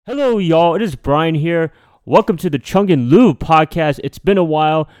Hello, y'all. It is Brian here. Welcome to the Chung and Lew podcast. It's been a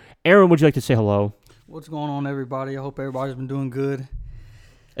while. Aaron, would you like to say hello? What's going on, everybody? I hope everybody's been doing good.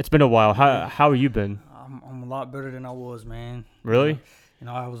 It's been a while. How have you been? I'm a lot better than I was, man. Really?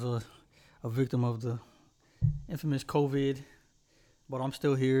 I was a victim of the infamous COVID, but I'm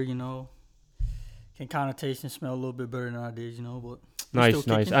still here, Can kind of taste and smell a little bit better than I did, but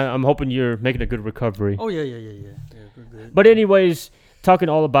Nice. I'm hoping you're making a good recovery. Oh, yeah. Yeah, we're good. But anyways, talking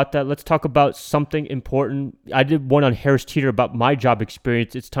all about that, let's talk about something important. I did one on Harris Teeter about my job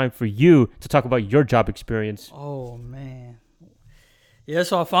experience. It's time for you to talk about your job experience. Oh, man. Yeah,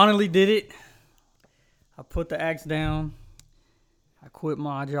 so I finally did it. I put the axe down. I quit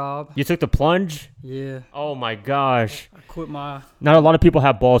my job. You took the plunge? Yeah. Oh my gosh. I quit my... Not a lot of people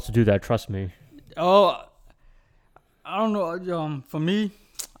have balls to do that, trust me. Oh, I don't know. For me,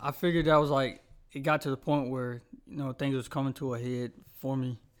 I figured that was like, it got to the point where, things was coming to a head for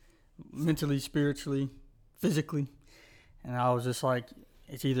me, mentally, spiritually, physically. And I was just like,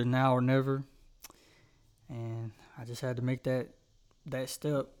 it's either now or never. And I just had to make that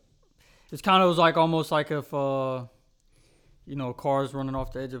step. It's kind of was like almost like if, cars running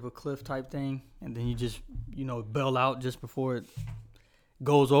off the edge of a cliff type thing. And then you just, bail out just before it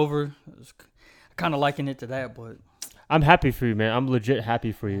goes over. I kind of liken it to that, but... I'm happy for you, man. I'm legit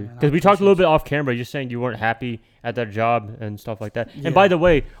happy for you. Because we talked a little bit off camera. You're saying you weren't happy at that job and stuff like that. Yeah. And by the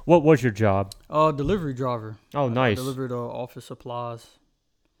way, what was your job? Delivery driver. Oh, nice. I delivered office supplies,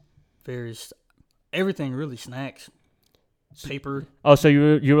 everything really, snacks, paper. Oh, so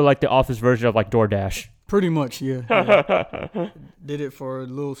you were like the office version of like DoorDash. Pretty much, yeah. Did it for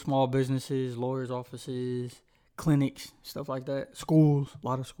little small businesses, lawyers' offices, clinics, stuff like that. Schools, a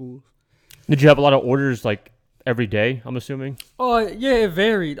lot of schools. Did you have a lot of orders like every day, I'm assuming? Oh, yeah, it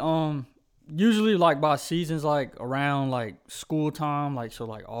varied. Usually like by seasons, like around like school time, like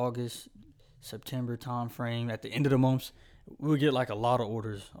August, September time frame, at the end of the months, we'll get like a lot of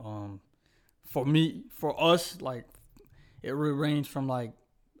orders. For us, like it would range from like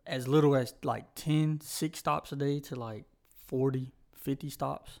as little as like 6 stops a day to like 40, 50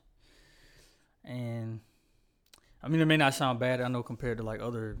 stops. And I mean, it may not sound bad, I know, compared to like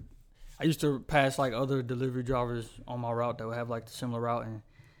I used to pass like other delivery drivers on my route that would have like the similar route, and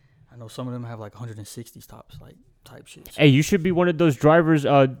I know some of them have like 160 stops, like type shit. Hey, you should be one of those drivers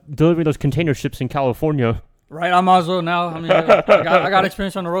delivering those container ships in California. Right, I might as well now. I mean, I got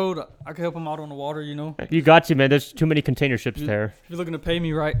experience on the road. I can help them out on the water, You got to, man. There's too many container ships there. If you're looking to pay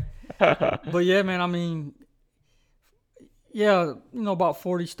me right. But yeah, man, I mean, yeah, about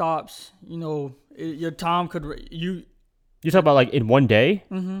 40 stops. Your time could... You talk about like in one day?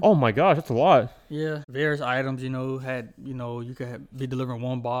 Mm-hmm. Oh my gosh, that's a lot. Yeah, various items, you could be delivering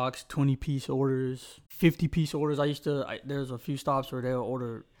one box, 20-piece orders, 50-piece orders. There's a few stops where they'll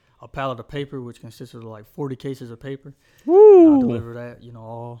order a pallet of paper, which consists of like 40 cases of paper. Woo! I'll deliver that,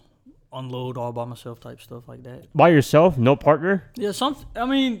 all unload all by myself type stuff like that. By yourself? No partner? Yeah,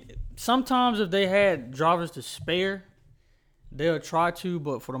 sometimes if they had drivers to spare, they'll try to,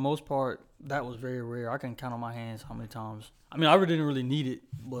 but for the most part, that was very rare. I can count on my hands how many times. I mean, I didn't really need it,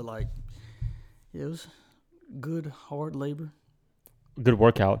 but like, it was good, hard labor. Good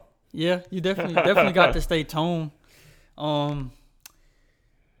workout. Yeah, you definitely got to stay toned. I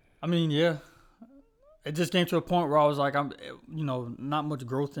mean, yeah, it just came to a point where I was like, not much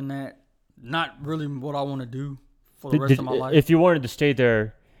growth in that. Not really what I want to do for the rest of my life. If you wanted to stay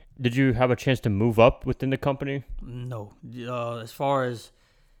there, did you have a chance to move up within the company? No. As far as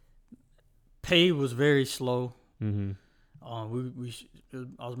pay was very slow. Mm-hmm. I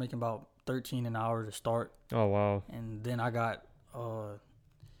was making about $13 an hour to start. Oh wow! And then I got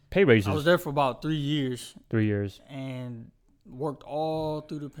pay raises. I was there for about 3 years. 3 years. And worked all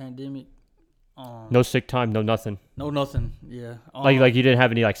through the pandemic. No sick time, no nothing. No nothing. Yeah. Like you didn't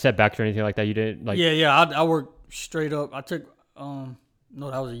have any like setbacks or anything like that. You didn't like. Yeah. I worked straight up. I took no,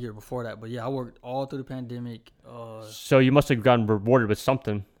 that was a year before that. But yeah, I worked all through the pandemic. So you must have gotten rewarded with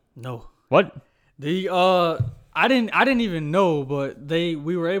something. No. What? I didn't even know, but we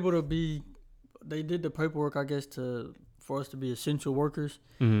were able to be. They did the paperwork, I guess, for us to be essential workers.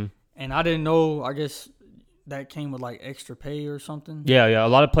 Mm-hmm. And I didn't know. I guess that came with like extra pay or something. Yeah. A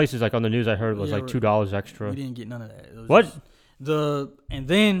lot of places, like on the news, I heard was like $2 extra. We didn't get none of that. What? And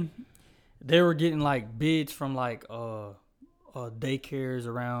then they were getting like bids from like daycares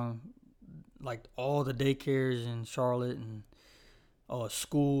around, like all the daycares in Charlotte and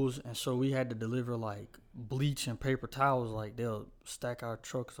schools, and so we had to deliver like bleach and paper towels. Like they'll stack our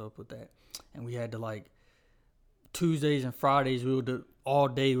trucks up with that, and we had to like Tuesdays and Fridays all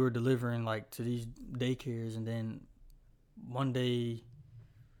day we were delivering like to these daycares, and then Monday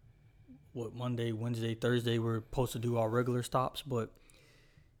Monday, Wednesday, Thursday we're supposed to do our regular stops, but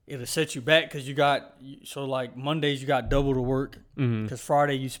it'll set you back because like Mondays you got double the work because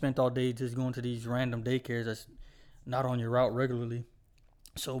Friday you spent all day just going to these random daycares that's not on your route regularly.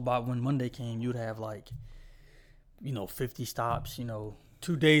 So by when Monday came, you'd have 50 stops,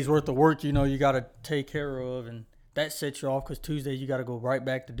 2 days worth of work, you got to take care of, and that sets you off because Tuesday you got to go right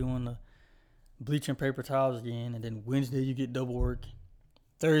back to doing the bleaching paper towels again, and then Wednesday you get double work.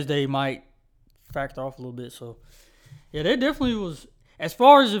 Thursday might factor off a little bit. So yeah, that definitely was. As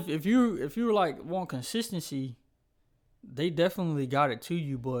far as if you were like want consistency, they definitely got it to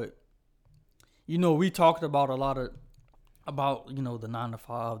you. But we talked about a lot about the 9 to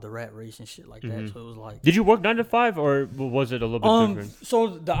 5, the rat race and shit like that. So it was like, did you work 9 to 5 or was it a little bit different? So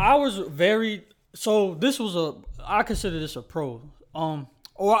the hours varied. So this was I consider this a pro.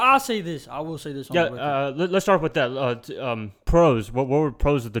 Or I will say this. Let's start with that. Pros. What were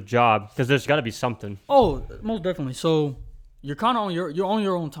pros of the job? Because there's got to be something. Oh, most definitely. So you're kind of you're on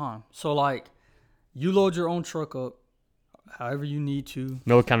your own time. So like, you load your own truck up, however you need to.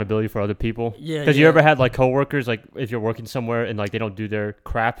 No accountability for other people. Yeah. Because you ever had like coworkers, like if you're working somewhere and like they don't do their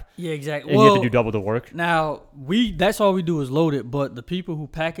crap. Yeah, exactly. And you have to do double the work. Now that's all we do is load it. But the people who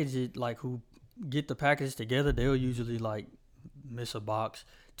package it, like who get the package together, they'll usually like miss a box,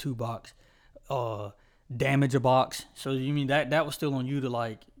 2 box, damage a box. So you mean that was still on you to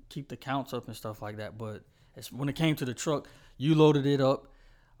like keep the counts up and stuff like that. But when it came to the truck, you loaded it up.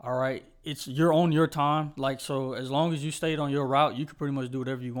 All right, you're on your time. Like, so as long as you stayed on your route, you could pretty much do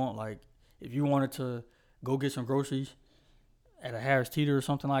whatever you want. Like, if you wanted to go get some groceries at a Harris Teeter or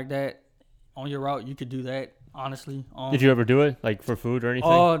something like that on your route, you could do that. Honestly, did you ever do it like for food or anything?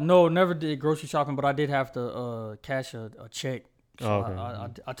 No, never did grocery shopping, but I did have to cash a check. So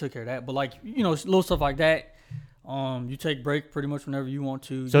okay. I took care of that. But like, little stuff like that. You take break pretty much whenever you want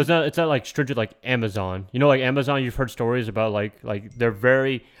to. So it's not like stringent like Amazon. Like Amazon, you've heard stories about like they're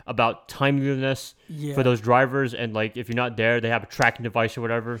very about timeliness for those drivers, and like if you're not there, they have a tracking device or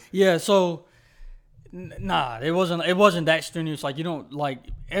whatever. Yeah. So nah, it wasn't that strenuous. Like, you don't, like,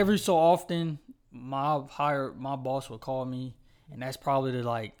 every so often my boss would call me, and that's probably to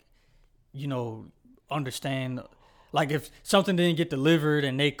like, understand. Like, if something didn't get delivered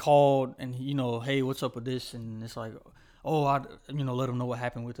and they called and, hey, what's up with this? And it's like, oh, let them know what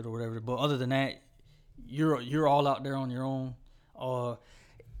happened with it or whatever. But other than that, you're all out there on your own.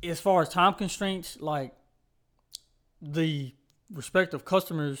 As far as time constraints, like, the respective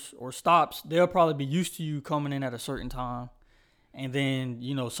customers or stops, they'll probably be used to you coming in at a certain time. And then,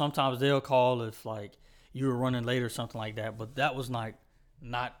 sometimes they'll call if, like, you were running late or something like that. But that was, like,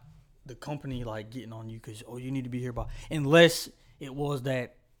 not the company like getting on you because you need to be here by, unless it was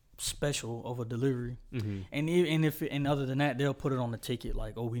that special of a delivery. And other than that, they'll put it on the ticket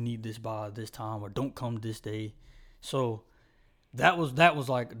like, we need this by this time, or don't come this day. So that was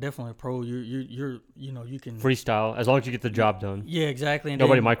like definitely a pro. You can freestyle as long as you get the job done. Yeah, exactly. And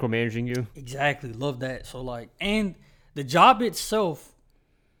nobody micromanaging you. Exactly, love that. So like, and the job itself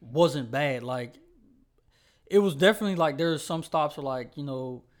wasn't bad. Like, it was definitely like there's some stops where like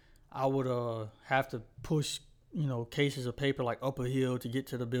I would have to push, cases of paper like up a hill to get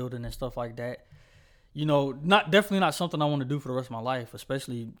to the building and stuff like that. Definitely not something I want to do for the rest of my life,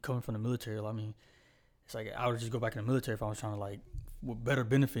 especially coming from the military. I mean, it's like I would just go back in the military if I was trying to like with better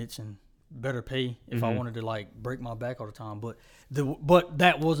benefits and better pay if I wanted to like break my back all the time. But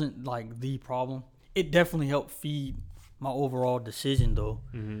that wasn't like the problem. It definitely helped feed my overall decision though.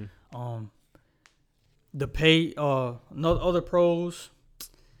 The pay, other pros.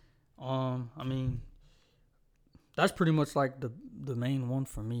 I mean, that's pretty much like the main one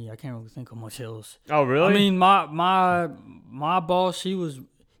for me. I can't really think of much else. Oh, really? I mean, my boss,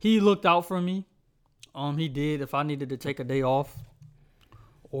 he looked out for me. He did. If I needed to take a day off,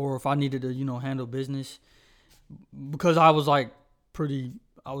 or if I needed to, handle business, because I was like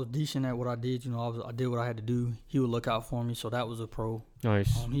I was decent at what I did. I did what I had to do. He would look out for me, so that was a pro.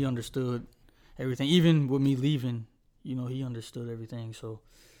 Nice. He understood everything, even with me leaving. He understood everything. So.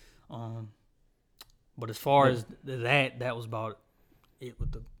 But as far as that was about it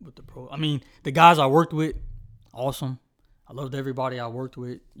with the pro. I mean, the guys I worked with, awesome. I loved everybody I worked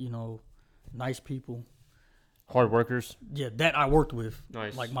with. Nice people, hard workers. Yeah, that I worked with.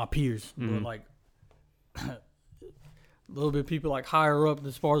 Nice, like my peers. But like a little bit people like higher up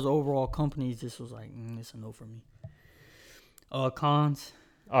as far as the overall companies. This was like it's a no for me. Cons.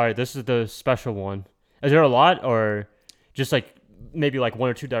 All right, this is the special one. Is there a lot or just like? Maybe like 1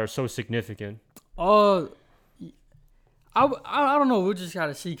 or 2 that are so significant. I don't know. We'll just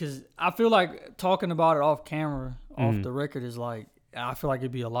gotta see, because I feel like talking about it off camera, off the record is like, I feel like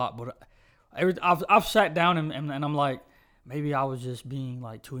it'd be a lot. But I've sat down and I'm like, maybe I was just being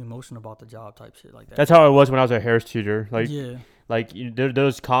like too emotional about the job type shit like that. That's how it was when I was a Harris tutor. Like, yeah. Like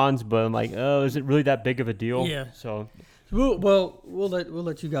there's cons, but I'm like, oh, is it really that big of a deal? Yeah. So, we'll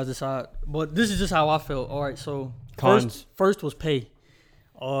let you guys decide. But this is just how I felt. All right. So cons. First was pay.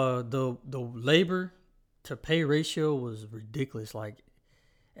 The labor to pay ratio was ridiculous. Like,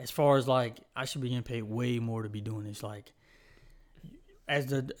 as far as like, I should be getting paid way more to be doing this. Like,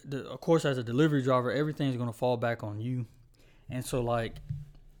 as of course, as a delivery driver, everything's gonna fall back on you. And so like,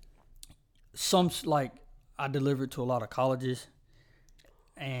 I delivered to a lot of colleges,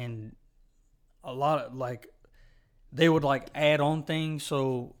 and a lot of like, they would like add on things.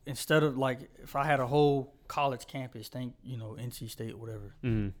 So instead of like, if I had a whole college campus, NC State, whatever,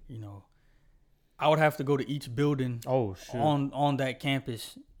 I would have to go to each building on that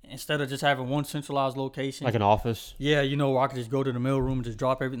campus instead of just having one centralized location. Like an office? Yeah, where I could just go to the mailroom and just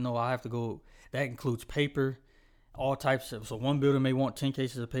drop everything. No, I have to go. That includes paper, all types of. So one building may want 10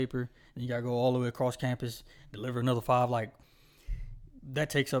 cases of paper, and you got to go all the way across campus, deliver another 5. Like,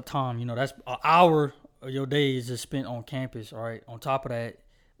 that takes up time. That's an hour of your day is just spent on campus, all right? On top of that,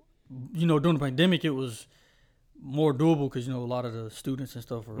 during the pandemic, it was more doable because, a lot of the students and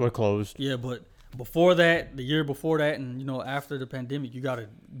stuff were closed. Yeah, but before that, the year before that, and, after the pandemic, you got to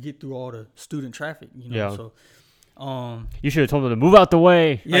get through all the student traffic, Yeah. So, you should have told them to move out the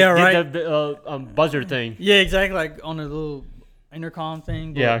way. Yeah, right. Get the buzzer thing. Yeah, exactly. Like on the little intercom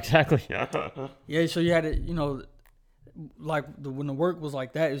thing. Yeah, exactly. Yeah, so you had to, like when the work was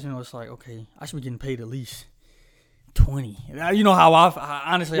like that, it's like, okay, I should be getting paid at least 20. You know how I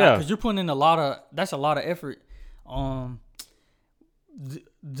honestly, because you're putting in that's a lot of effort.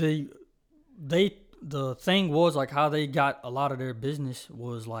 The thing was like how they got a lot of their business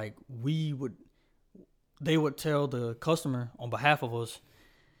was like they would tell the customer on behalf of us,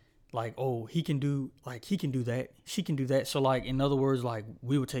 like, oh, he can do that, she can do that. So like, in other words, like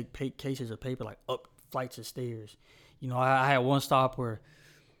we would take cases of paper like up flights of stairs. I had one stop where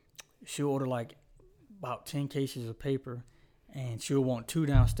she'll order like about 10 cases of paper, and she'll want 2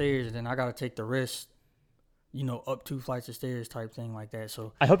 downstairs, and then I got to take the rest, up 2 flights of stairs type thing like that.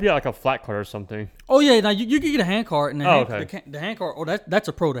 So I hope you got like a flat cart or something. Oh yeah, now you can get a hand cart, and the hand cart. Oh, that's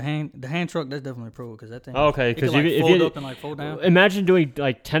a pro. The hand truck, that's definitely a pro because that thing. Okay, because if fold up and like fold down. Imagine doing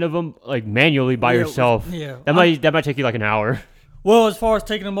like 10 of them like manually by yourself. Yeah, that might take you like an hour. Well, as far as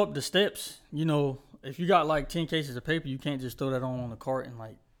taking them up the steps, if you got like 10 cases of paper, you can't just throw that on the cart and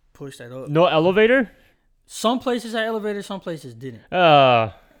like push that up. No elevator? Some places had elevators, some places didn't.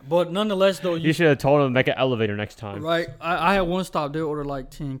 But nonetheless, though, you should have told them to make an elevator next time. Right. I had one stop. They ordered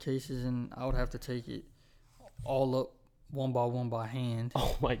like 10 cases, and I would have to take it all up one by hand.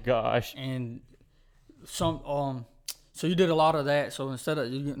 Oh my gosh. And so you did a lot of that. So instead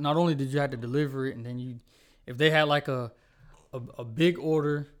of, not only did you have to deliver it, and then if they had like a big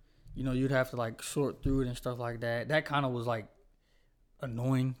order, you'd have to like sort through it and stuff like that. That kind of was like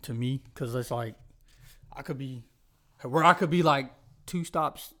annoying to me because it's like I could be like 2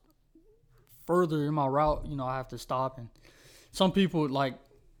 stops further in my route. I have to stop, and some people like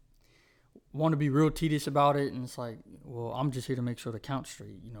want to be real tedious about it, and it's like, well, I'm just here to make sure the count's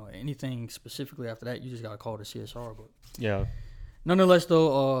straight. Anything specifically after that, you just gotta call the CSR. But yeah, nonetheless,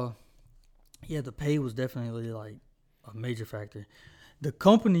 though, the pay was definitely like a major factor. The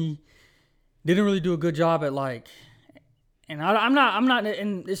company didn't really do a good job at like, and I'm not,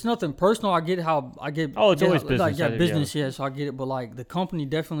 and it's nothing personal. I get how I get. Oh, it's always business. Like, business, yeah. So I get it, but like the company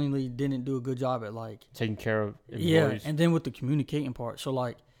definitely didn't do a good job at like taking care of employees. Yeah, and then with the communicating part, so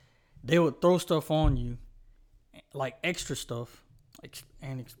like they would throw stuff on you, like extra stuff,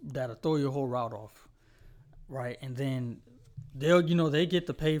 and that'll throw your whole route off, right? And then they get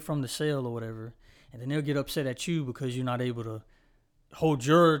the pay from the sale or whatever, and then they'll get upset at you because you're not able to hold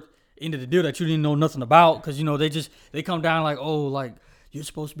your end of the deal that you didn't know nothing about, because they come down like, oh, like you're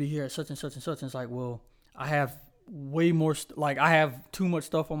supposed to be here at such and such and such, and it's like, well, I have way more I have too much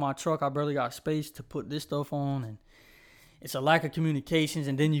stuff on my truck, I barely got space to put this stuff on, and it's a lack of communications.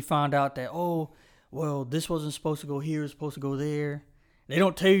 And then you find out that, oh, well, this wasn't supposed to go here, it's supposed to go there. They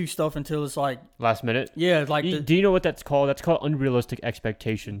don't tell you stuff until it's like last minute. Yeah, it's like do you know what that's called? That's called unrealistic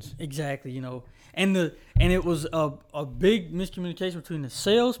expectations. Exactly, And it was a big miscommunication between the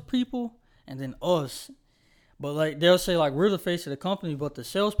salespeople and then us. But like they'll say like we're the face of the company, but the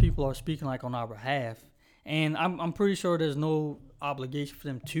salespeople are speaking like on our behalf. And I'm pretty sure there's no obligation for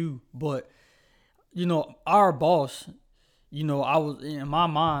them to. But our boss, I was in my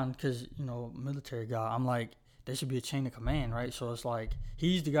mind because military guy. I'm like, there should be a chain of command, right? So it's like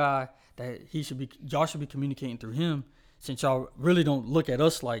he's the guy that y'all should be communicating through him, since y'all really don't look at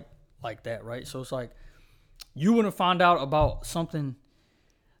us like like that, right? So it's like you wouldn't find out about something.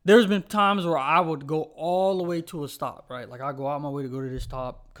 There's been times where I would go all the way to a stop, right? Like I go out my way to go to this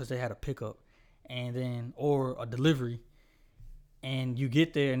stop because they had a pickup, and then or a delivery, and you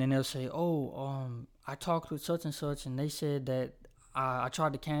get there and then they'll say, I talked with such and such, and they said that I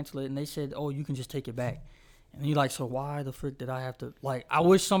tried to cancel it, and they said, you can just take it back. And you're like, so why the frick did I have to, like, I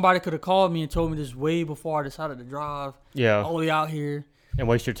wish somebody could have called me and told me this way before I decided to drive all the way out here. And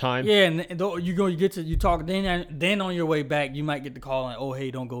waste your time. Yeah, and you talk, then on your way back, you might get the call like,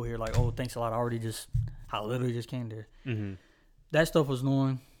 hey, don't go here. Like, thanks a lot. I literally just came there. Mm-hmm. That stuff was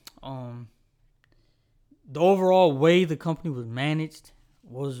annoying. The overall way the company was managed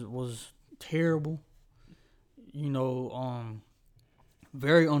was terrible.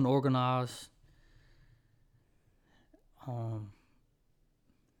 Very unorganized.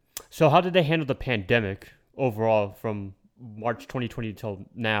 So how did they handle the pandemic overall from March 2020 till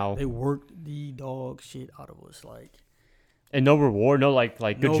now? They worked the dog shit out of us, like. And no reward, no like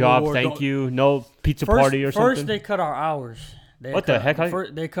good no job, reward, thank you, no pizza party or something. First they cut our hours. What the heck?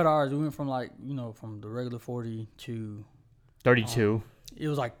 They cut ours. We went from from the regular 40 to 32. It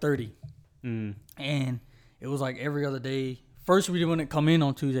was like 30, and it was like every other day. First we wouldn't come in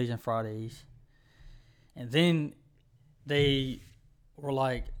on Tuesdays and Fridays, and then they were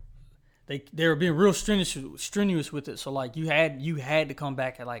like they were being real strenuous with it. So like you had to come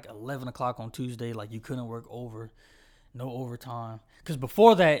back at like 11 o'clock on Tuesday. Like you couldn't work no overtime. Because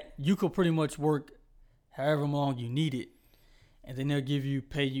before that you could pretty much work however long you needed, and then they'll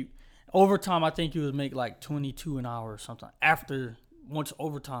pay you overtime. I think you would make like 22 an hour or something once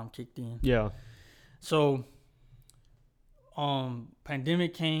overtime kicked in. Yeah. So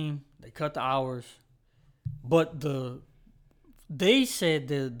pandemic came, they cut the hours, but they said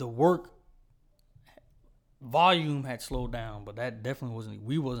the work volume had slowed down, but that definitely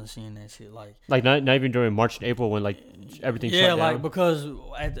we wasn't seeing that shit like not even during March and April when like everything shut down. Yeah, like because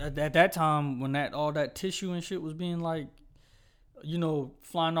at that time when all that tissue and shit was being like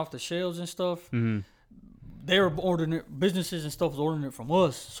flying off the shelves and stuff, mm-hmm. they were ordering it, businesses and stuff was ordering it from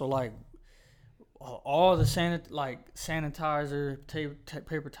us. So like all the sanitizer,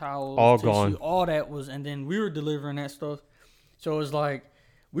 paper towels, all tissue, gone. All that was, and then we were delivering that stuff. So it was like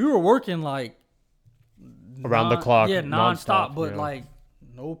we were working like around the clock, nonstop, but like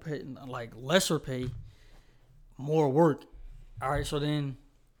no pay, like lesser pay, more work. All right, so then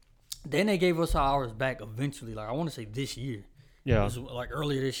they gave us our hours back eventually. Like I want to say this year. Yeah, it was like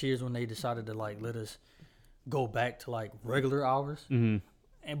earlier this year is when they decided to like let us go back to like regular hours.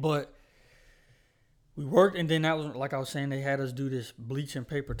 Mm-hmm. But we worked, and then that was like I was saying, they had us do this bleach and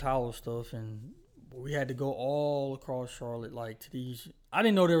paper towel stuff, and we had to go all across Charlotte, like to these. I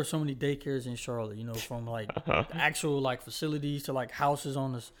didn't know there were so many daycares in Charlotte. From like actual like facilities to like houses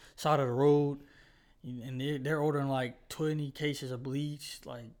on the side of the road, and they're ordering like 20 cases of bleach,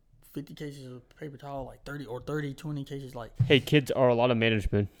 like 50 cases of paper towel, like 20 cases, like. Hey, kids are a lot of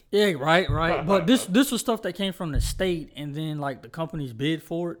management. Yeah, right. But this was stuff that came from the state, and then like the companies bid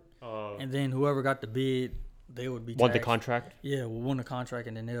for it, and then whoever got the bid, they would be taxed. Won the contract. Yeah, won the contract,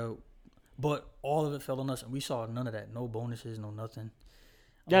 and then but all of it fell on us, and we saw none of that. No bonuses, no nothing.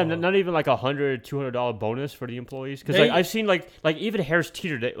 Yeah, not even like $100, $200 bonus for the employees. Because like I've seen like even Harris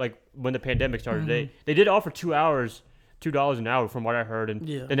Teeter, like when the pandemic started, mm-hmm. they did offer 2 hours. $2 an hour from what I heard, and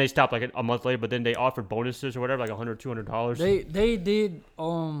then they stopped like a month later. But then they offered bonuses or whatever, like $100, $200. They did.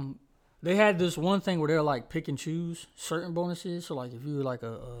 They had this one thing where they're like pick and choose certain bonuses. So like if you were like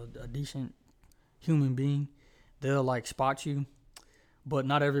a decent human being, they'll like spot you. But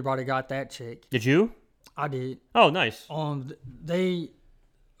not everybody got that check. Did you? I did. Oh, nice. They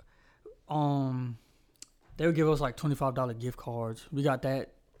would give us like $25 gift cards. We got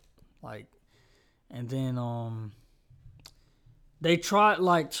that, like, and then they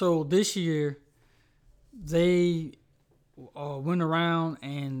tried so this year they went around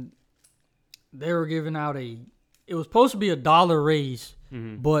and they were giving out it was supposed to be $1 raise,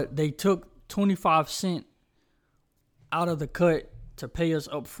 mm-hmm. but they took 25 cents out of the cut to pay us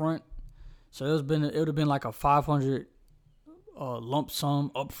up front. So it would have been like a $500 lump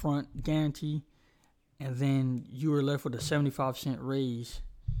sum up front guarantee, and then you were left with a 75-cent raise.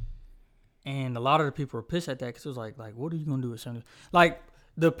 And a lot of the people were pissed at that because it was like what are you gonna do with 70? Like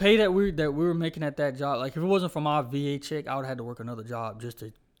the pay that we were making at that job. Like if it wasn't for my VA check, I would have had to work another job just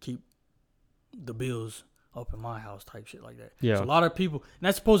to keep the bills up in my house, type shit like that. Yeah. So a lot of people, and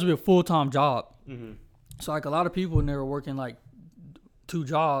that's supposed to be a full-time job. Mm-hmm. So like a lot of people in there were working like 2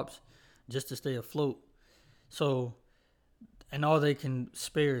 jobs just to stay afloat. So, and all they can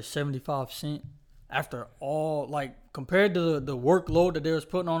spare is 75 cents after all, like compared to the workload that they was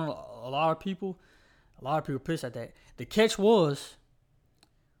putting on lot of people pissed at that. The catch was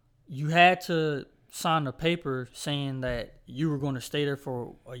you had to sign a paper saying that you were going to stay there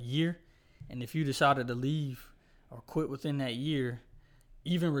for a year, and if you decided to leave or quit within that year,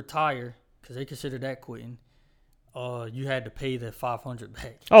 even retire, because they consider that quitting, you had to pay the $500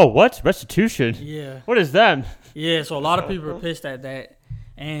 back. Oh, what? Restitution? Yeah. What is that? Yeah, so a lot of people are pissed at that,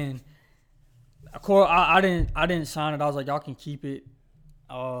 and of course I didn't sign it. I was like, y'all can keep it.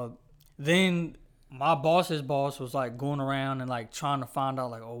 Then my boss's boss was like going around and like trying to find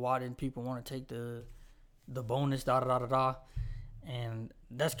out like, oh, why didn't people want to take the bonus, da da da da da, and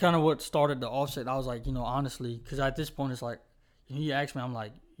that's kind of what started the offset. I was like, honestly, because at this point it's like, he asked me, I'm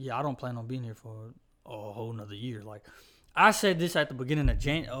like, yeah, I don't plan on being here for a whole nother year. Like, I said this at the beginning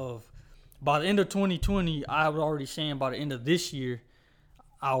of by the end of 2020, I was already saying by the end of this year,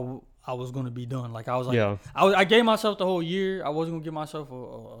 I was going to be done. Like, I was like, yeah. I gave myself the whole year. I wasn't going to give myself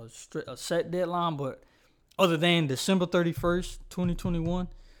a set deadline, but other than December 31st, 2021,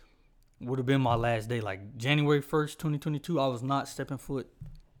 would have been my last day. Like, January 1st, 2022, I was not stepping foot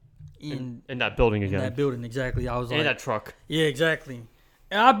in that building again. In that building, exactly. I was in that truck. Yeah, exactly.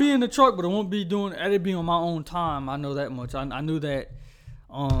 And I'd be in the truck, but I won't be doing. I'd be on my own time. I know that much. I knew that.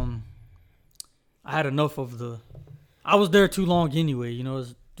 I had enough of the. I was there too long anyway. It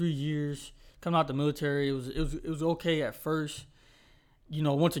was 3 years coming out the military. It was okay at first.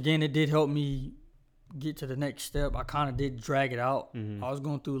 Once again, it did help me get to the next step. I kind of did drag it out. Mm-hmm. I was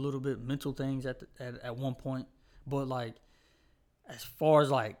going through a little bit mental things at one point, but like as far as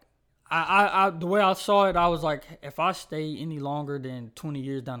like. I the way I saw it, I was like, if I stay any longer than 20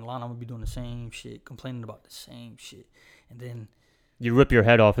 years down the line, I'm going to be doing the same shit, complaining about the same shit. And then... You rip your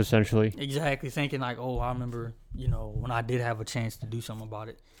head off, essentially. Exactly, thinking like, oh, I remember, when I did have a chance to do something about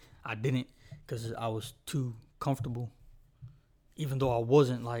it. I didn't because I was too comfortable, even though I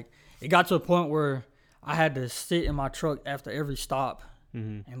wasn't. Like, it got to a point where I had to sit in my truck after every stop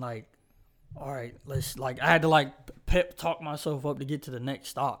and like, all right, I had to like pep talk myself up to get to the next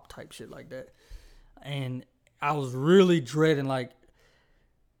stop type shit like that. And I was really dreading, like,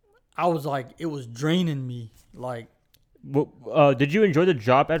 it was draining me. Like, did you enjoy the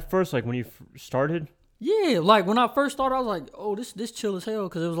job at first, like when you started? Yeah, like when I first started, I was like, oh, this chill as hell.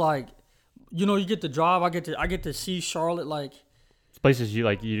 Cause it was like, you get the drive. I get to see Charlotte, like, places you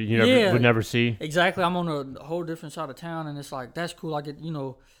like you never, would never see. Exactly. I'm on a whole different side of town, and it's like, that's cool. I get,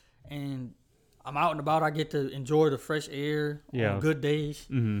 and I'm out and about. I get to enjoy the fresh air on good days.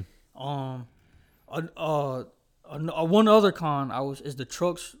 Mm-hmm. One other con is the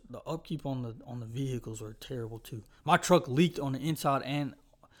trucks. The upkeep on the vehicles were terrible too. My truck leaked on the inside in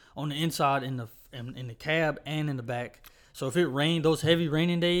the cab and in the back. So if it rained, those heavy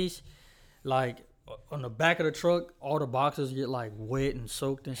raining days, like on the back of the truck, all the boxes get like wet and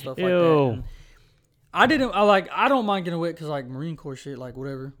soaked and stuff like that. And I don't mind getting wet because like Marine Corps shit, like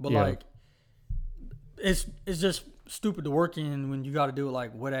whatever. But like, it's just stupid to work in when you got to do it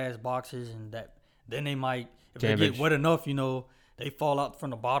like wet ass boxes, and that then they might, if they get wet enough, they fall out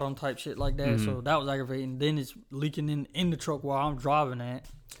from the bottom type shit like that. Mm-hmm. So that was aggravating. Then it's leaking in the truck while I'm driving at.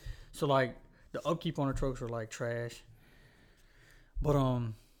 So like the upkeep on the trucks are like trash. But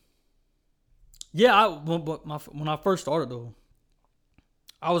when I first started though,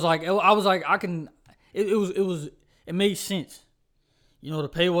 I was like I can. It made sense. The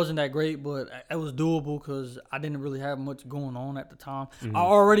pay wasn't that great, but it was doable because I didn't really have much going on at the time. Mm-hmm. I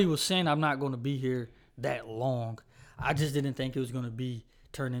already was saying I'm not going to be here that long. I just didn't think it was going to be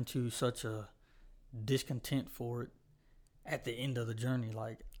turned into such a discontent for it at the end of the journey.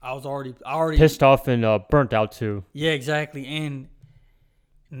 Like I already pissed off and burnt out too. Yeah, exactly. And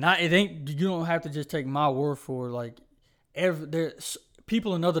you don't have to just take my word for it. Like there's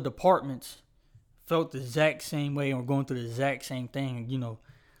people in other departments felt the exact same way and were going through the exact same thing.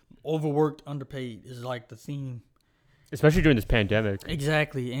 Overworked, underpaid is like the theme. Especially during this pandemic.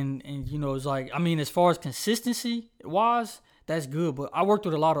 Exactly. And it's like, I mean, as far as consistency wise, that's good. But I worked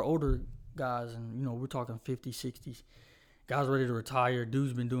with a lot of older guys, and, we're talking 50s, 60s. Guys ready to retire.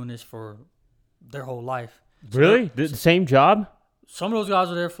 Dudes been doing this for their whole life. Really? The same job? Some of those guys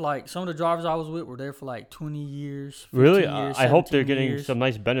were there for like, some of the drivers I was with were there for like 20 years. Really? Years, I hope they're getting some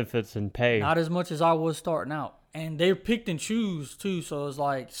nice benefits and pay. Not as much as I was starting out. And they picked and choose too. So it's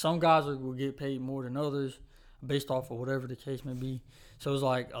like some guys will get paid more than others based off of whatever the case may be. So it's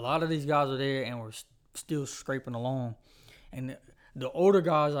like a lot of these guys are there and we're still scraping along. And the older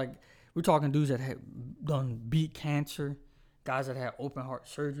guys, like we're talking dudes that have beat cancer, guys that have open heart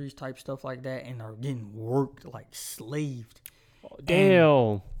surgeries type stuff like that, and are getting worked like slaved. Damn.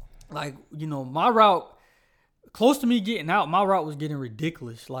 And, like, my route close to me getting out, my route was getting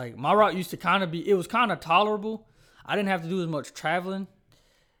ridiculous. Like, my route used to kind of be, it was kind of tolerable. I didn't have to do as much traveling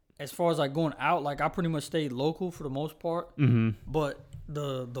as far as like going out. Like, I pretty much stayed local for the most part. Mm-hmm. But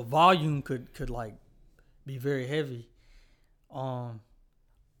the volume could like be very heavy.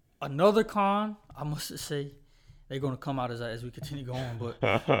 Another con, I must say, they're going to come out as we continue going, but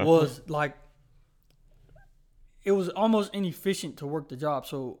was like, it was almost inefficient to work the job.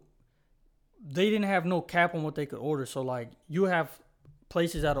 So they didn't have no cap on what they could order. So like, you have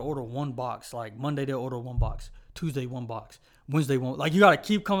places that'll order one box. Like Monday they'll order one box, Tuesday one box, Wednesday one. Like, you got to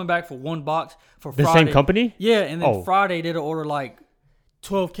keep coming back for one box for Friday. The same company? Yeah, and then Friday they'll order like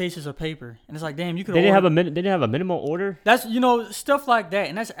 12 cases of paper, and it's like, damn, you could. They didn't have a minimal order. That's stuff like that,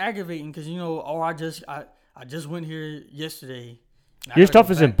 and that's aggravating because I just went here yesterday. Your stuff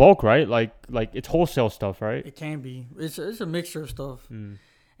is in bulk, right? Like it's wholesale stuff, right? It can be. It's a mixture of stuff,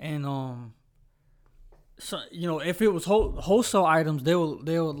 and so if it was wholesale items, they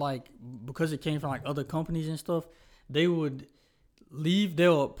would like, because it came from like other companies and stuff, they would leave.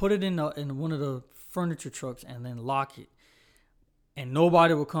 They'll put it in one of the furniture trucks and then lock it. And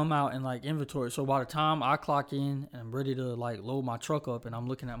nobody will come out and like inventory. So by the time I clock in and I'm ready to like load my truck up and I'm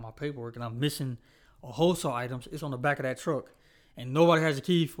looking at my paperwork and I'm missing a wholesale items, it's on the back of that truck. And nobody has a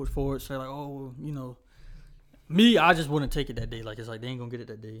key for it. So like, oh, me, I just wouldn't take it that day. Like, it's like, they ain't gonna get it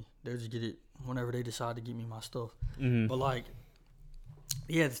that day. They'll just get it whenever they decide to give me my stuff. Mm-hmm. But like,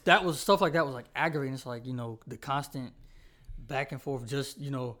 yeah, that was stuff like that was like aggravating. It's like, the constant back and forth, just,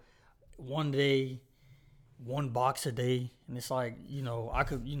 one day, one box a day, and it's like, I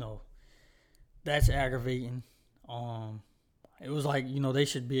could, that's aggravating. It was like, they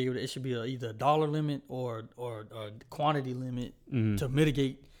should be able to, it should be either a dollar limit or a quantity limit to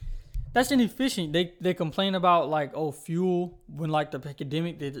mitigate. That's inefficient. They complain about like, fuel when like the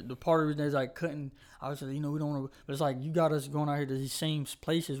pandemic, the part of it is like cutting. I was like, we don't want to, but it's like, you got us going out here to these same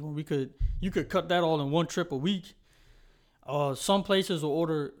places when you could cut that all in one trip a week. Some places will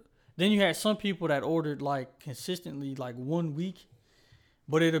order. Then you had some people that ordered like consistently like 1 week,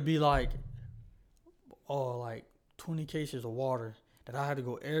 but it'll be like 20 cases of water that I had to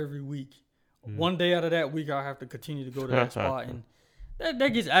go every week. One day out of that week, I have to continue to go to that spot, and that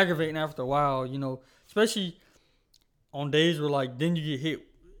gets aggravating after a while, especially on days where like then you get hit.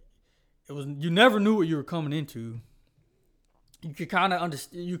 You never knew what you were coming into. You could kind of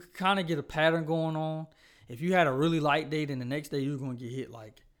understand. You could kind of get a pattern going on. If you had a really light day, then the next day you were gonna get hit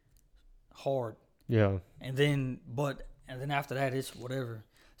like hard. Yeah. And then after that, it's whatever.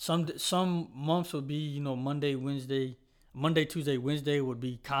 Some months would be, Monday, Tuesday, Wednesday would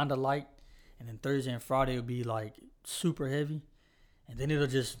be kind of light, and then Thursday and Friday would be like super heavy, and then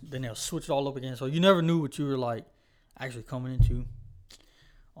they'll switch it all up again. So you never knew what you were like actually coming into.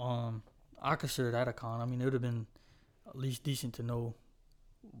 I consider that a con. I mean, it would have been at least decent to know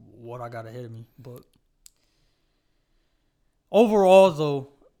what I got ahead of me, but overall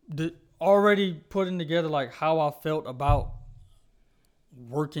though, already putting together like how I felt about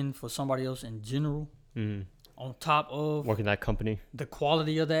working for somebody else in general, on top of working that company, the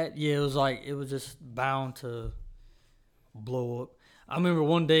quality of that, it was just bound to blow up. I remember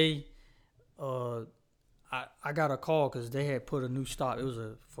one day, I got a call because they had put a new stop. It was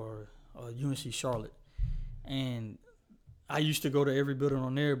for UNC Charlotte, and I used to go to every building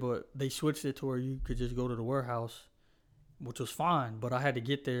on there, but they switched it to where you could just go to the warehouse, which was fine, but I had to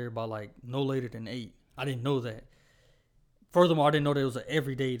get there by like no later than 8. I didn't know that. Furthermore, I didn't know that it was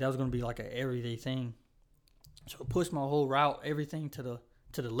that was going to be like an everyday thing. So it pushed my whole route, everything to the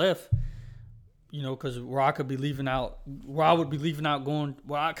left, because where I would be leaving out going,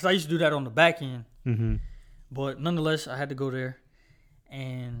 because I used to do that on the back end. Mm-hmm. But nonetheless, I had to go there.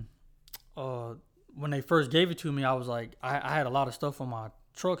 And when they first gave it to me, I was like, I had a lot of stuff on my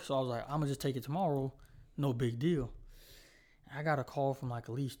truck, so I was like, I'm going to just take it tomorrow. No big deal. I got a call from like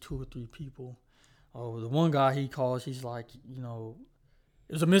at least 2 or 3 people. The one guy he calls, he's like, it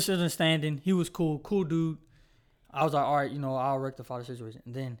was a misunderstanding. He was cool dude. I was like, all right, I'll rectify the situation.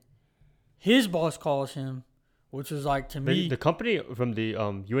 And then his boss calls him, which was like, to me, the company from the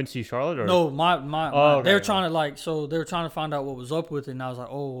UNC Charlotte, or no, my they were trying to they were trying to find out what was up with it, and I was like,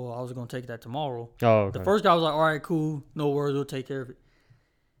 oh, well, I was gonna take that tomorrow. Oh, okay. The first guy was like, all right, cool, no worries, we'll take care of it.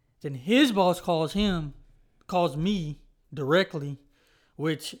 Then his boss calls me directly,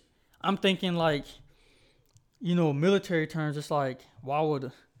 which I'm thinking like, military terms, it's like, why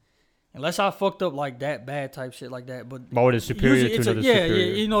would, unless I fucked up like that bad type shit like that, but why would it superior to another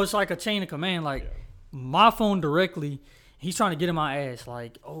superior? Yeah, it's like a chain of command. Like my phone directly, he's trying to get in my ass.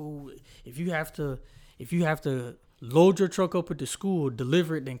 Like, oh, if you have to load your truck up at the school,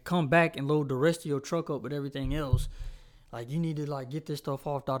 deliver it, then come back and load the rest of your truck up with everything else. Like, you need to, like, get this stuff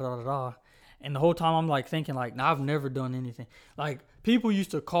off, da-da-da-da. And the whole time I'm, like, thinking, like, nah, I've never done anything. Like, people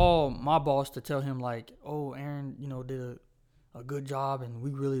used to call my boss to tell him, like, oh, Aaron, you know, did a good job, and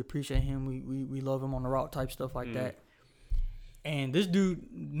we really appreciate him. We love him on the route, type stuff like that. And this dude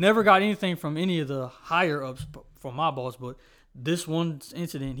never got anything from any of the higher-ups from my boss, but this one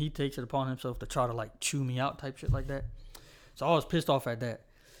incident, he takes it upon himself to try to, like, chew me out, type shit like that. So I was pissed off at that.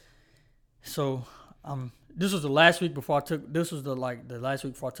 So, this was the last week before I took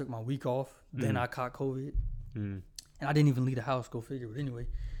my week off. Then I caught COVID. And I didn't even leave the house, go figure. But anyway,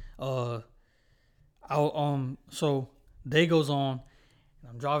 so day goes on, and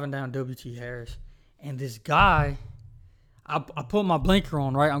I'm driving down W.T. Harris, and this guy, I put my blinker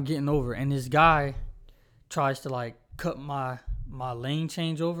on, right? I'm getting over, and this guy tries to, like, cut my lane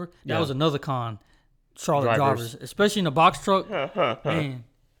change over. That was another con. Charlotte drivers, especially in a box truck, man.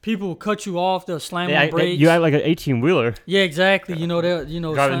 People will cut you off. They'll slam on brakes. You act like an 18-wheeler. Yeah, exactly. You know, they'll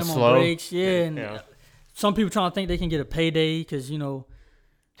driving slam slow. on brakes. Yeah, and some people trying to think they can get a payday because, you know,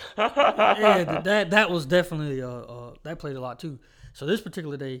 that was definitely that played a lot too. So this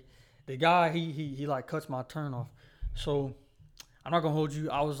particular day, the guy he like cuts my turn off. So I'm not gonna hold you.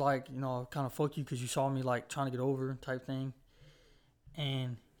 I was like, you know, kind of fuck you because you saw me like trying to get over type thing,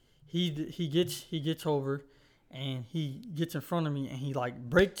 and he gets over. And he gets in front of me and he like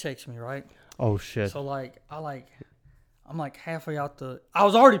brake checks me, right? Oh shit! So like I'm like halfway out the. I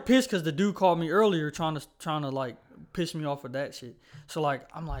was already pissed because the dude called me earlier trying to like piss me off with that shit. So like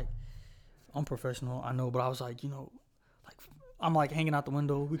I'm professional, I know, but I was like, you know, like I'm like hanging out the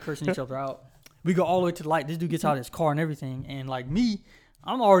window, we cursing each other out. We go all the way to the light. This dude gets out of his car and everything, and like me,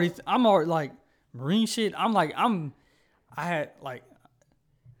 I'm already like Marine shit.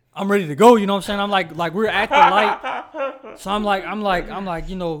 I'm ready to go, you know what I'm saying? I'm like we're at the light. So I'm like,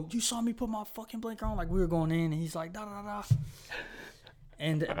 you know, you saw me put my fucking blinker on, like we were going in, and he's like, da da da.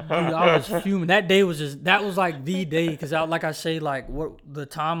 And dude, I was fuming. That day was like the day, because like I say, like what the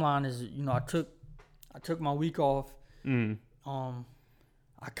timeline is, you know, I took my week off.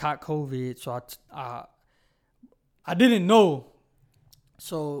 I caught COVID, so I didn't know.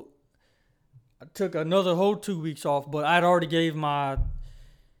 So I took another whole 2 weeks off, but I'd already gave my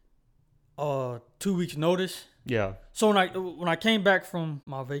 2 weeks notice. Yeah. So when I came back from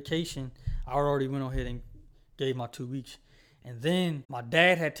my vacation, I already went ahead and gave my 2 weeks. And then my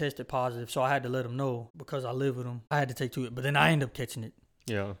dad had tested positive, so I had to let him know because I live with him. I had to take 2 weeks, but then I ended up catching it.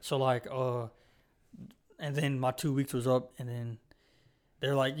 Yeah. So like and then my 2 weeks was up, and then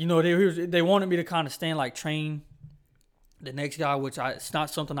they're like, you know, they wanted me to kind of stand like train the next guy, which it's not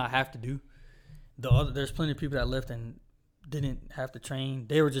something I have to do. There's plenty of people that left and didn't have to train.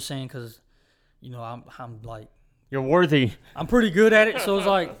 They were just saying because, you know, I'm like, you're worthy. I'm pretty good at it. So it's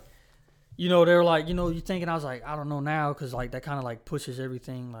like, you know, they were like, you know, you thinking. I was like, I don't know now, because like that kind of like pushes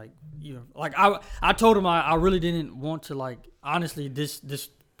everything. Like, you know, like I told him I really didn't want to, like, honestly, this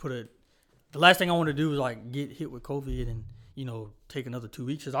the last thing I want to do is like get hit with COVID and, you know, take another 2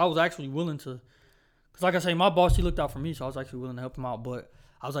 weeks, because I was actually willing to, because like I say, my boss, he looked out for me, so I was actually willing to help him out. But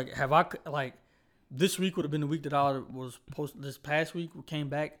I was like, this week would have been the week that I was posted. This past week came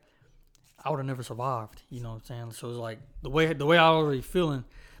back, I would have never survived. You know what I'm saying? So it was like the way I was already feeling.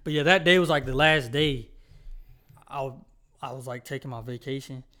 But yeah, that day was like the last day. I was like taking my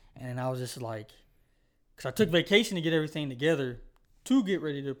vacation, and I was just like, because I took vacation to get everything together to get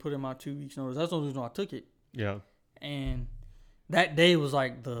ready to put in my 2 weeks notice. That's the only reason why I took it. Yeah. And that day was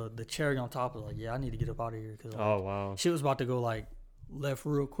like the cherry on top. Of like, yeah, I need to get up out of here, because like, oh wow, shit was about to go like left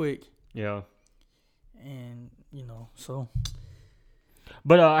real quick. Yeah. And, you know, so.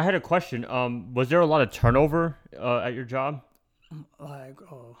 But I had a question. Was there a lot of turnover at your job? Like,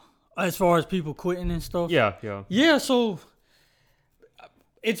 as far as people quitting and stuff? Yeah. Yeah, so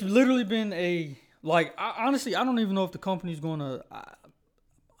it's literally been honestly, I don't even know if the company's going to.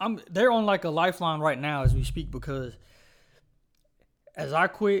 They're on like a lifeline right now as we speak, because as I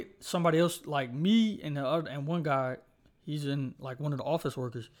quit, somebody else, like me and one guy, he's in like one of the office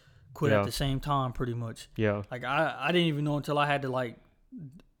workers, quit at the same time, pretty much. Yeah. Like I didn't even know until I had to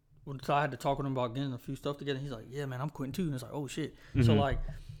talk with him about getting a few stuff together. He's like, yeah, man, I'm quitting too. And it's like, oh shit. Mm-hmm. So like,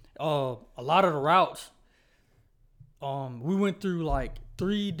 a lot of the routes, we went through like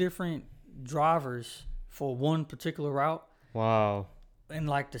 3 different drivers for one particular route. Wow. In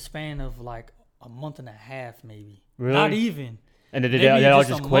like the span of like a month and a half, maybe. Really? Not even. And did they all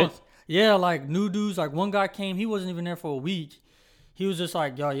just quit? Month. Yeah, like new dudes. Like one guy came, he wasn't even there for a week. He was just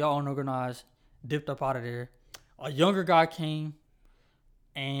like, y'all unorganized, dipped up out of there. A younger guy came,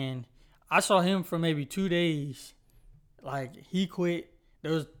 and I saw him for maybe 2 days, Like he quit.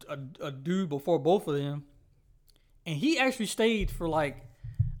 There was a dude before both of them, and he actually stayed for like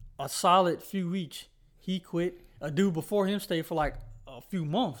a solid few weeks. He quit. A dude before him stayed for like a few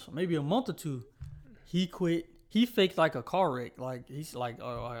months, maybe a month or two. He quit. He faked like a car wreck. Like he's like,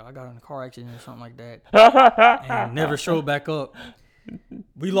 oh, I got in a car accident or something like that, and never showed back up.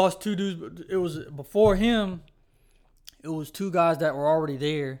 We lost 2 dudes. It was before him. It was 2 guys that were already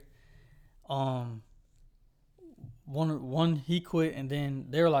there. One he quit, and then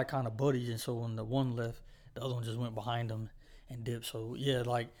they were like kind of buddies, and so when the one left, the other one just went behind him and dipped. So yeah,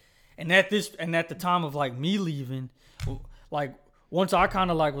 like, and at the time of like me leaving, like once I kind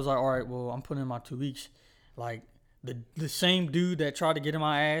of like was like, all right, well I'm putting in my 2 weeks. Like the same dude that tried to get in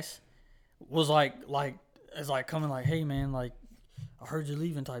my ass was like it's like coming like, hey man, like I heard you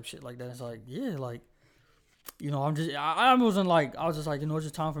leaving type shit like that. It's like, yeah, like, you know, I wasn't like, I was just like, you know, it's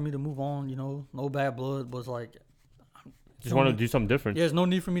just time for me to move on, you know, no bad blood, but it's like, just want to do something different. Yeah, there's no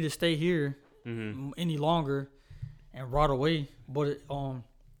need for me to stay here any longer and rot away. But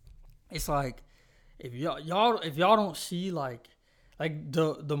it's like, if y'all don't see like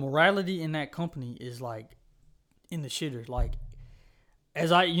the morality in that company is like in the shitter. Like,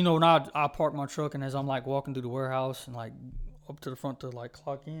 as I, you know, now I park my truck, and as I'm like walking through the warehouse and like up to the front to like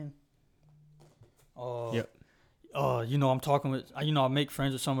clock in. Yep. You know, I'm talking with, you know, I make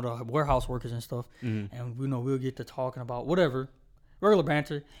friends with some of the warehouse workers and stuff, and you know, we'll get to talking about whatever, regular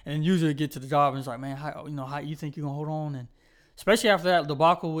banter, and usually get to the job, and it's like, man, how you think you're gonna hold on? And especially after that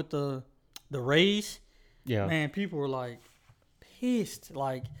debacle with the raise, yeah, man, people were like pissed.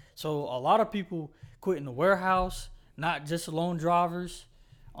 Like, so a lot of people quit in the warehouse, not just loan drivers.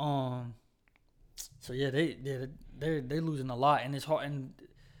 So yeah, they're losing a lot, and it's hard, and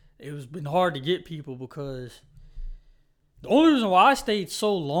it was been hard to get people because. The only reason why I stayed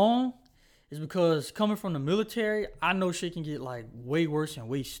so long is because coming from the military, I know shit can get like way worse and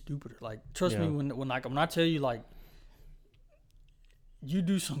way stupider. Like, trust me when I tell you, like, you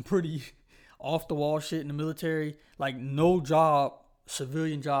do some pretty off the wall shit in the military, like no job,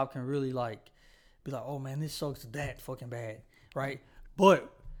 civilian job can really like be like, oh man, this sucks that fucking bad, right?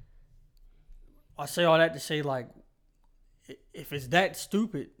 But I say all that to say, like, if it's that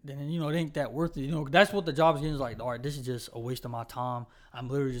stupid, then, you know, it ain't that worth it. You know, that's what the job is getting, is like, all right, this is just a waste of my time. I'm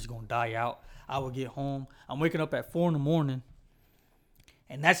literally just going to die out. I will get home. I'm waking up at 4 a.m.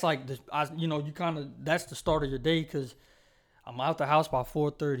 And that's like, that's the start of your day, because I'm out the house by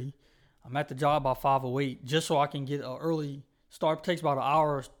 4:30. I'm at the job by 5:08, just so I can get an early start. It takes about an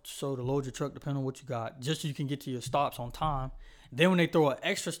hour or so to load your truck, depending on what you got, just so you can get to your stops on time. Then when they throw an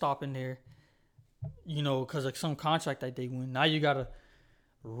extra stop in there, you know, because of some contract that they win, now you got to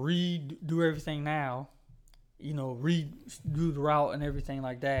redo everything now, you know, redo the route and everything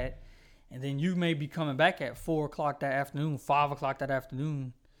like that. And then you may be coming back at 4 o'clock that afternoon, 5 o'clock that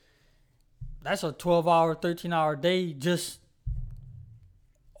afternoon. That's a 12-hour, 13-hour day just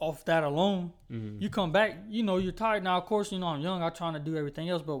off that alone. You come back, you know, you're tired. Now, of course, you know, I'm young. I'm trying to do everything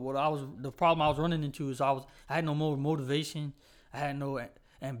else. But the problem I was running into is I had no more motivation. I had no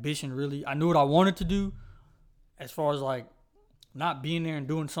ambition, really. I knew what I wanted to do as far as like not being there and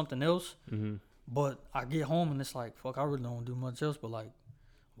doing something else. But I get home and it's like, fuck, I really don't do much else but like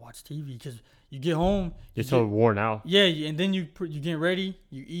watch TV, because you get home, you're so worn out. Yeah, and then you get ready,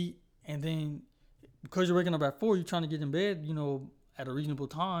 you eat, and then because you're waking up at 4, you're trying to get in bed, you know, at a reasonable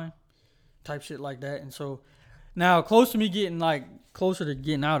time, type shit like that. And so now, closer to getting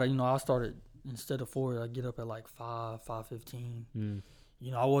out, you know, I started, instead of 4, I get up at like 5:15.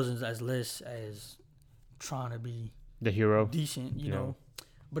 You know, I wasn't as less as trying to be the hero, decent, you know.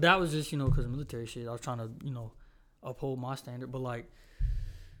 But that was just, you know, because of military shit. I was trying to, you know, uphold my standard. But like,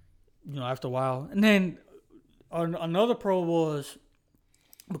 you know, after a while, and then another pro was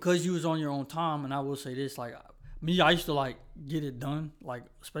because you was on your own time. And I will say this, like me, I used to like get it done, like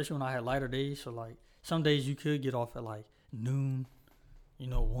especially when I had lighter days. So like some days you could get off at like noon, you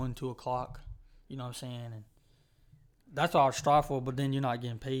know, 1, 2 o'clock. You know what I'm saying? And that's what I would strive for, but then you're not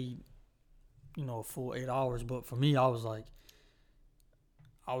getting paid, you know, a full 8 hours. But for me, I was like,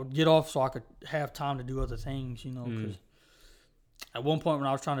 I would get off so I could have time to do other things, you know, because at one point when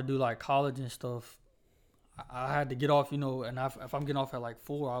I was trying to do like college and stuff, I had to get off, you know, and if I'm getting off at like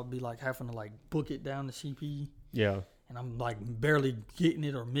 4, I would be like having to like book it down to CP. Yeah. And I'm like barely getting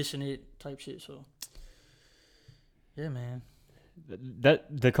it or missing it type shit. So, yeah, man. That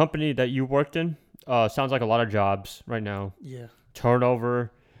the company that you worked in sounds like a lot of jobs right now. Yeah.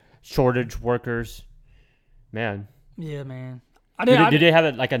 Turnover, shortage workers. Man. Yeah, man. Did they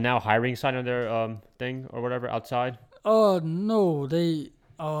have like a now hiring sign on their thing or whatever outside? No, they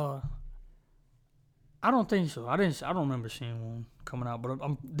I don't think so. I don't remember seeing one coming out, but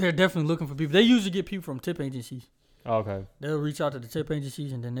they're definitely looking for people. They usually get people from tip agencies. Oh, okay. They'll reach out to the tip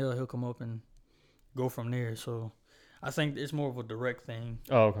agencies and then they'll hook them up and go from there. So I think it's more of a direct thing.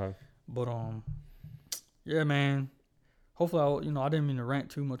 Oh, okay. But yeah, man. Hopefully, I didn't mean to rant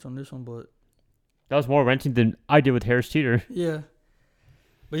too much on this one, but that was more renting than I did with Harris Teeter. Yeah.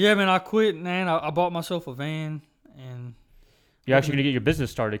 But yeah, man, I quit, man. I bought myself a van, and you're actually gonna get your business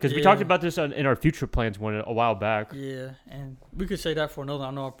started because we talked about this in our future plans a while back. Yeah, and we could say that for another.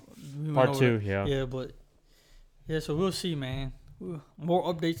 I know part 2. Yeah. Yeah, but so we'll see, man.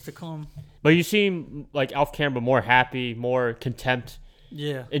 More updates to come. But you seem like off camera more happy, more content.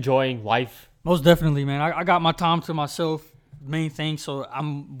 Yeah. Enjoying life. Most definitely, man. I got my time to myself. Main thing, so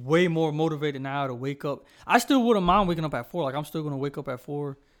I'm way more motivated now to wake up. I still wouldn't mind waking up at 4. Like, I'm still gonna wake up at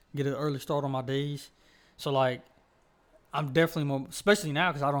 4, get an early start on my days. So like, I'm definitely more, especially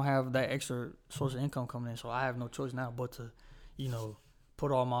now because I don't have that extra source of income coming in. So I have no choice now but to,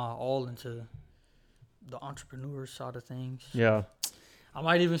 put all into the entrepreneur side of things. Yeah. I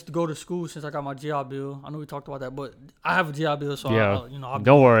might even go to school since I got my GI Bill. I know we talked about that, but I have a GI Bill, so yeah.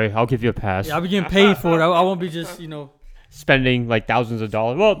 Don't worry, I'll give you a pass. Yeah, I'll be getting paid for it. I won't be just spending like thousands of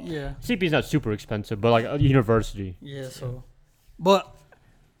dollars. Well, yeah. CP is not super expensive, but like a university. Yeah, so, but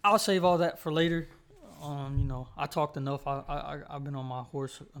I'll save all that for later. I talked enough. I've been on my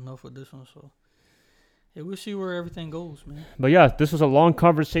horse enough with this one, so yeah, we'll see where everything goes, man. But yeah, this was a long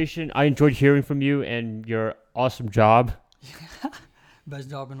conversation. I enjoyed hearing from you and your awesome job. Best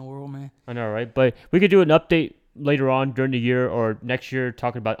job in the world, man. I know, right? But we could do an update later on during the year or next year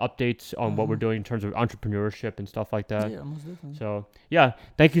talking about updates on what we're doing in terms of entrepreneurship and stuff like that. Yeah, most definitely. So, yeah,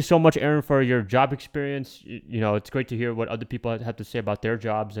 thank you so much, Aaron, for your job experience. It's great to hear what other people have to say about their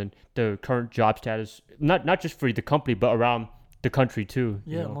jobs and the current job status, not just for the company, but around the country too.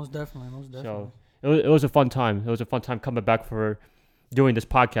 Yeah, most definitely. So, it was a fun time. It was a fun time coming back for doing this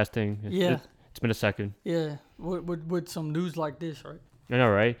podcast thing. It's been a second. Yeah, with some news like this, right? I know,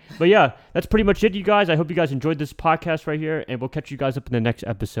 right? But yeah, that's pretty much it, you guys. I hope you guys enjoyed this podcast right here, and we'll catch you guys up in the next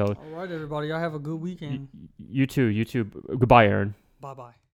episode. All right, everybody. Y'all have a good weekend. You too. Goodbye, Aaron. Bye-bye.